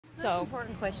So, the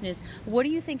important question is, what do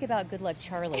you think about Good Luck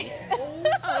Charlie?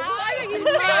 Why are you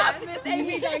mad, Miss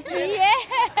Amy Duncan? Yeah.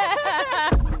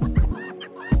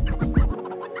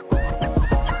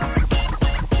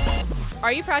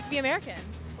 Are you proud to be American?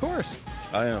 Of course.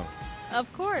 I am.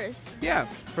 Of course. Yeah,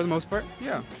 for the most part,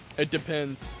 yeah. It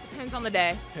depends. Depends on the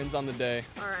day. Depends on the day.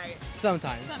 All right.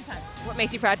 Sometimes. What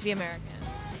makes you proud to be American?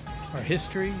 Our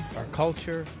history, our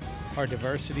culture, our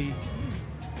diversity.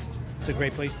 It's a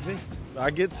great place to be. I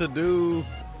get to do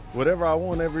whatever I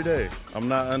want every day. I'm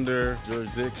not under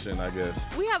jurisdiction, I guess.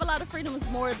 We have a lot of freedoms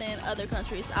more than other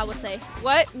countries, I would say.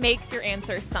 What makes your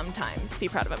answer sometimes be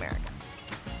proud of America?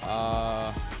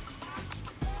 A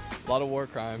lot of war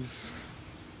crimes.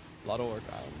 A lot of war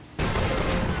crimes.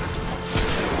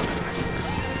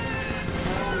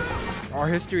 Our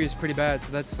history is pretty bad,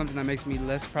 so that's something that makes me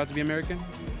less proud to be American.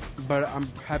 But I'm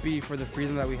happy for the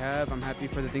freedom that we have. I'm happy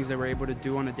for the things that we're able to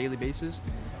do on a daily basis.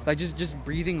 Like just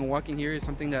breathing and walking here is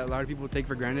something that a lot of people take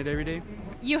for granted every day.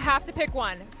 You have to pick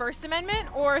one, First Amendment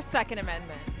or Second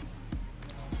Amendment?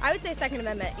 I would say Second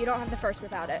Amendment. You don't have the first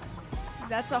without it.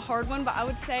 That's a hard one, but I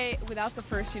would say without the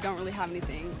first, you don't really have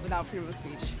anything without freedom of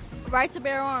speech. Right to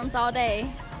bear arms all day.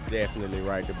 Definitely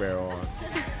right to bear arms.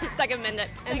 Second Amendment,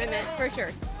 for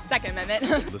sure. Second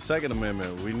Amendment. The Second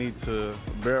Amendment, we need to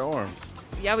bear arms.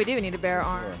 Yeah, we do need to bear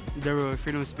arms. There were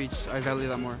freedom of speech. I value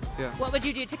that more. Yeah. What would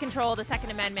you do to control the Second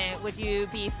Amendment? Would you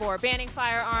be for banning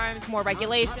firearms, more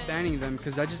regulation? Not banning them,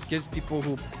 because that just gives people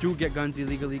who do get guns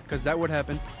illegally, because that would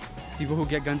happen. People who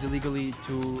get guns illegally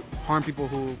to harm people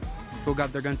who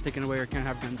got their guns taken away or can't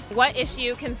have guns. What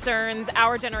issue concerns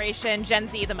our generation, Gen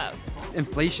Z, the most?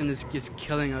 Inflation is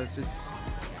killing us.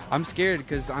 I'm scared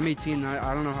because I'm 18.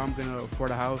 I don't know how I'm going to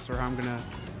afford a house or how I'm going to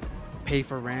pay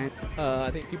for rent. I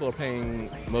think people are paying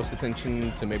most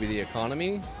attention to maybe the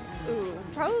economy. Ooh,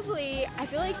 probably, I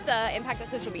feel like the impact that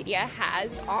social media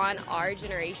has on our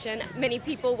generation, many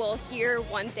people will hear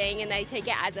one thing and they take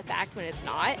it as a fact when it's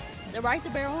not. The right to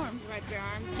bear arms. Right to bear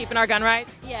arms. Keeping our gun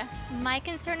rights? Yeah. My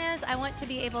concern is I want to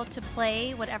be able to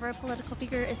play whatever a political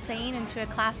figure is saying into a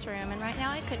classroom, and right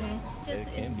now I couldn't. Just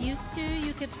used to,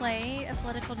 you could play a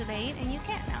political debate, and you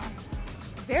can't now.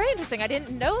 Very interesting. I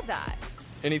didn't know that.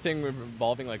 Anything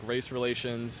involving like race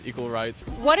relations, equal rights.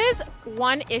 What is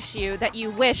one issue that you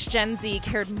wish Gen Z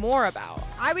cared more about?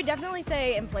 I would definitely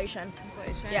say inflation.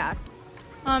 Inflation? Yeah.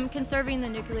 Conserving the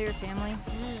nuclear family.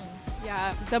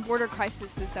 Yeah, the border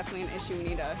crisis is definitely an issue we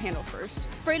need to handle first.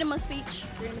 Freedom of speech.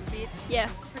 Freedom of speech? Yeah.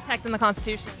 Protecting the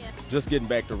Constitution? Yeah. Just getting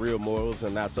back to real morals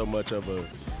and not so much of a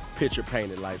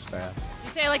picture-painted lifestyle.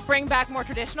 You say like bring back more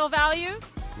traditional values?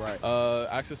 Right.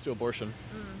 Access to abortion.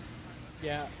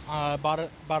 Yeah,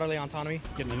 bodily autonomy.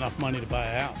 Getting enough money to buy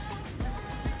a house.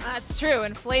 That's true.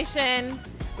 Inflation.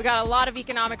 We got a lot of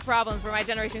economic problems where my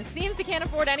generation seems to can't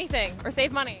afford anything or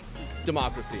save money.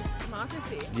 Democracy.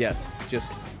 Democracy. Yes,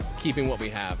 just keeping what we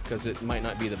have, because it might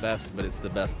not be the best, but it's the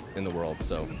best in the world,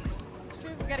 so. It's true.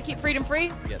 We got to keep freedom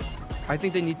free. Yes. I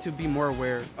think they need to be more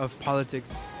aware of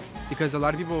politics, because a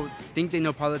lot of people think they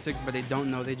know politics, but they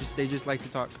don't know. They just like to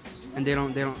talk, and they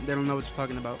don't know what they're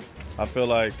talking about. I feel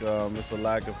like it's a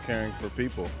lack of caring for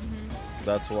people.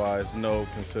 That's why it's no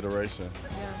consideration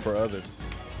for others.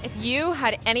 If you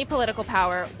had any political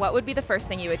power, what would be the first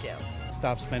thing you would do?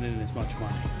 Stop spending as much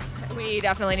money. We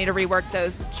definitely need to rework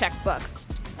those checkbooks.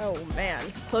 Oh man.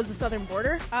 Close the southern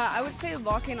border? I would say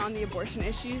lock in on the abortion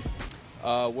issues.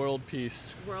 World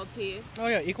peace. World peace. Oh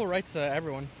yeah, equal rights to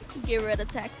everyone. Get rid of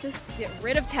taxes. Get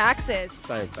rid of taxes.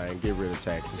 Same thing, get rid of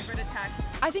taxes. Get rid of taxes.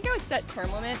 I think I would set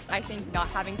term limits. I think not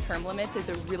having term limits is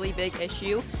a really big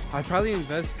issue. I'd probably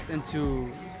invest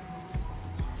into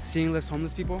seeing less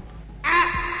homeless people,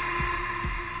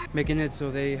 making it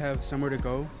so they have somewhere to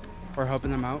go, or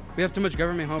helping them out. We have too much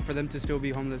government help for them to still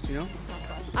be homeless, you know?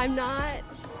 I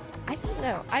don't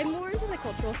know. I'm more into the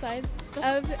cultural side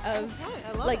of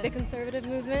like the conservative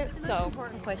movement. So the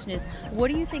important question is, what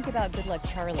do you think about Good Luck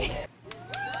Charlie?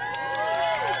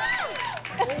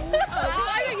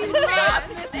 Why are you mad,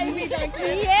 Miss Amy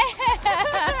Duncan? Yeah.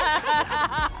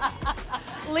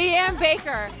 Leanne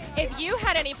Baker, if you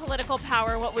had any political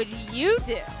power, what would you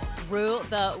do? Rule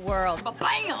the world.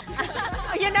 Bam!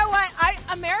 You know what?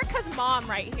 America's mom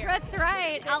right here. That's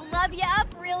right. I'll love you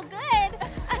up real good.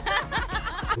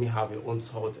 You have your own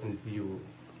thought and view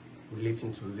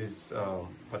relating to this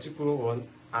particular one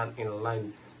and in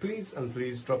line. Please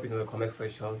drop it in the comment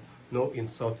section. No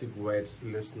insulting words.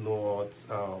 Let's not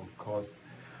cause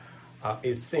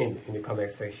a sin in the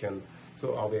comment section.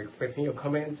 So I'll be expecting your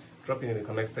comments. Drop it in the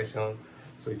comment section.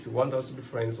 So if you want us to be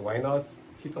friends, why not?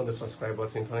 Hit on the subscribe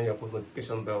button, turn on your post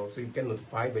notification bell so you get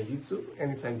notified by YouTube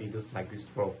anytime videos like this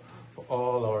drop. For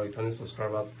all our returning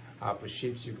subscribers, I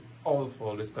appreciate you all for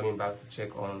always coming back to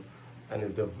check on any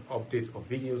of the updates or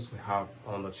videos we have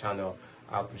on the channel.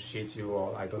 I appreciate you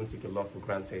all. I don't take a lot for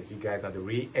granted. You guys are the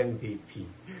real MVP.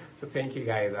 So thank you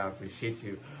guys. I appreciate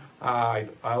you. I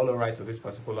own a right to this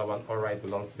particular one. All right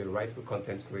belongs to the rightful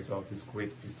content creator of this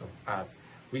great piece of art,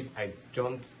 which I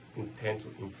don't intend to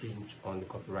infringe on the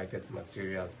copyrighted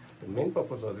materials. The main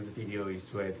purpose of this video is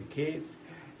to educate,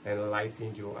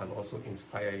 enlighten you, and also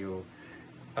inspire you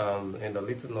and the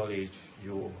little knowledge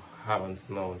you haven't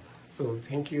known. So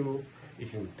thank you.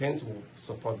 If you tend to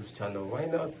support this channel, why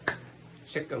not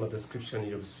check on the description?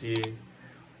 You'll see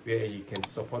where you can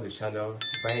support the channel.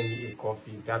 Buy me a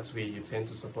coffee. That way you tend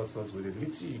to support us with the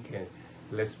little you can.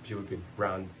 Let's build the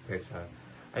brand better.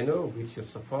 I know with your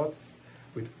support,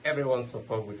 with everyone's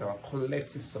support, with our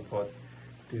collective support,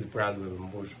 this brand will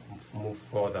move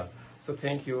further. So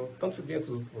thank you. Don't forget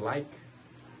to like.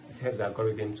 It helps the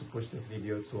algorithm to push this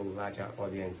video to a larger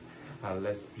audience, and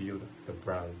let's build the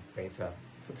brand better.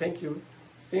 So thank you.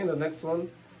 See you in the next one.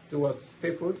 Do what?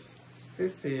 Stay put, stay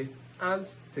safe, and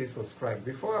stay subscribed.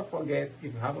 Before I forget,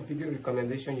 if you have a video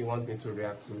recommendation you want me to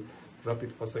react to, drop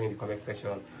it also in the comment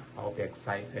section. I'll be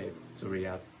excited to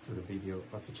react to the video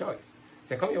of your choice.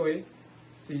 So come your way.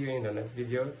 See you in the next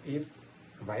video. It's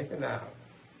bye for now.